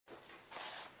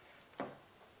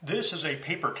This is a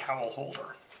paper towel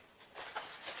holder.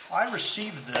 I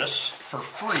received this for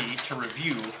free to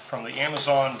review from the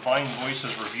Amazon Vine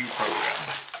Voices review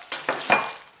program.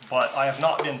 But I have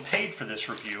not been paid for this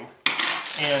review,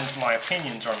 and my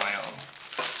opinions are my own.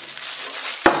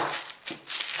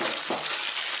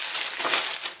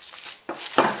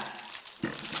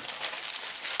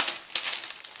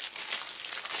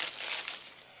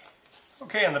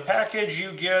 Okay, in the package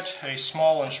you get a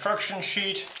small instruction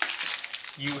sheet.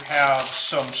 You have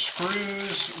some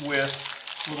screws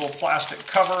with little plastic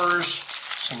covers,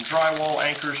 some drywall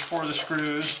anchors for the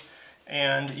screws,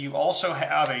 and you also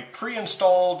have a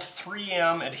pre-installed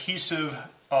 3M adhesive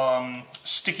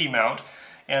sticky mount.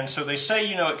 And so they say,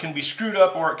 you know, it can be screwed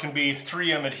up or it can be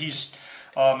 3M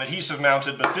adhesive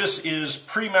mounted, but this is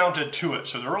pre-mounted to it,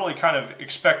 so they're really kind of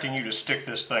expecting you to stick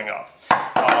this thing up.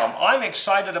 I'm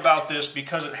excited about this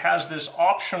because it has this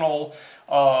optional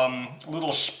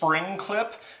little spring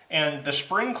clip, and the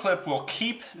spring clip will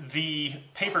keep the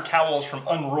paper towels from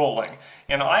unrolling.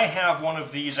 And I have one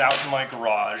of these out in my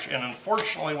garage, and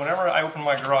unfortunately whenever I open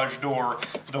my garage door,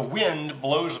 the wind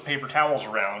blows the paper towels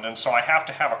around, and so I have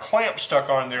to have a clamp stuck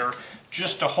on there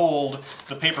just to hold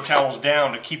the paper towels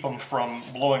down to keep them from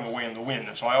blowing away in the wind.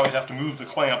 And so I always have to move the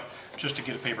clamp just to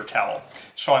get a paper towel.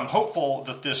 So I'm hopeful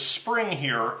that this spring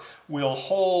here will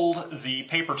hold the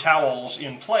paper towels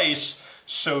in place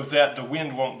so that the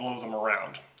wind won't blow them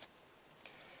around.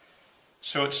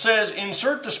 So it says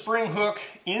insert the spring hook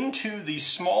into the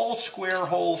small square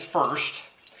hole first,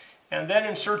 and then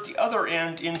insert the other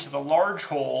end into the large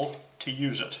hole to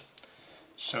use it.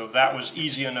 So that was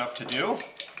easy enough to do.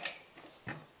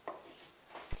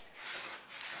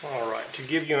 Alright, to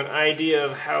give you an idea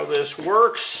of how this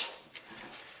works,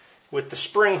 with the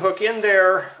spring hook in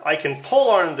there, I can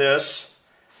pull on this,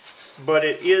 but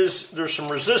there's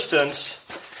some resistance,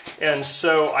 and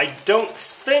so I don't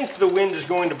think the wind is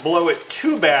going to blow it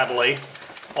too badly,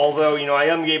 although, you know, I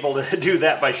am able to do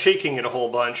that by shaking it a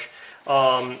whole bunch,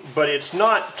 but it's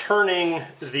not turning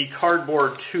the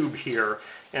cardboard tube here,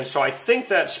 and so I think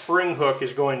that spring hook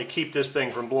is going to keep this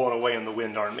thing from blowing away in the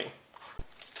wind on me.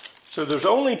 So there's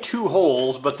only 2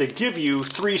 holes, but they give you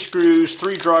 3 screws,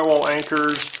 3 drywall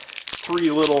anchors, 3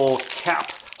 little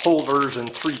cap holders, and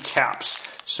 3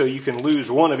 caps. So you can lose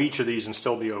one of each of these and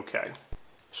still be okay.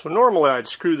 So normally I'd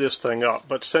screw this thing up,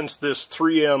 but since this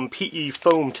 3M PE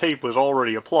foam tape was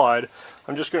already applied,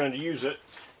 I'm just going to use it.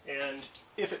 And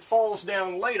if it falls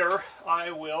down later,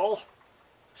 I will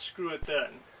screw it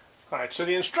then. Alright, so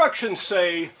the instructions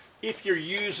say if you're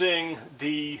using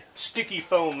the sticky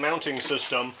foam mounting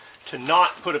system, to not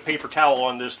put a paper towel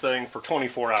on this thing for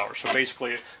 24 hours. So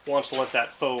basically it wants to let that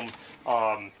foam,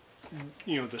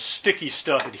 you know, the sticky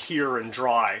stuff adhere and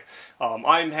dry.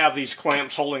 I have these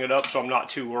clamps holding it up, so I'm not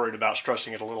too worried about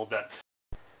stressing it a little bit.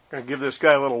 I'm going to give this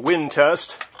guy a little wind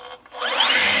test.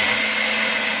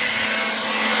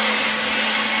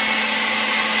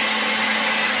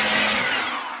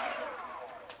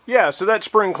 Yeah, so that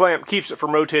spring clamp keeps it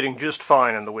from rotating just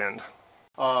fine in the wind.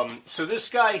 So this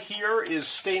guy here is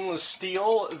stainless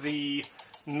steel. The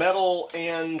metal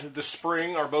and the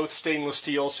spring are both stainless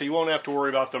steel, so you won't have to worry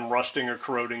about them rusting or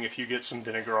corroding if you get some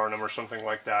vinegar on them or something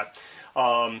like that.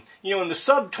 You know, in the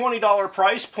sub $20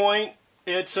 price point,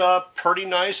 it's a pretty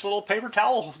nice little paper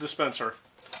towel dispenser.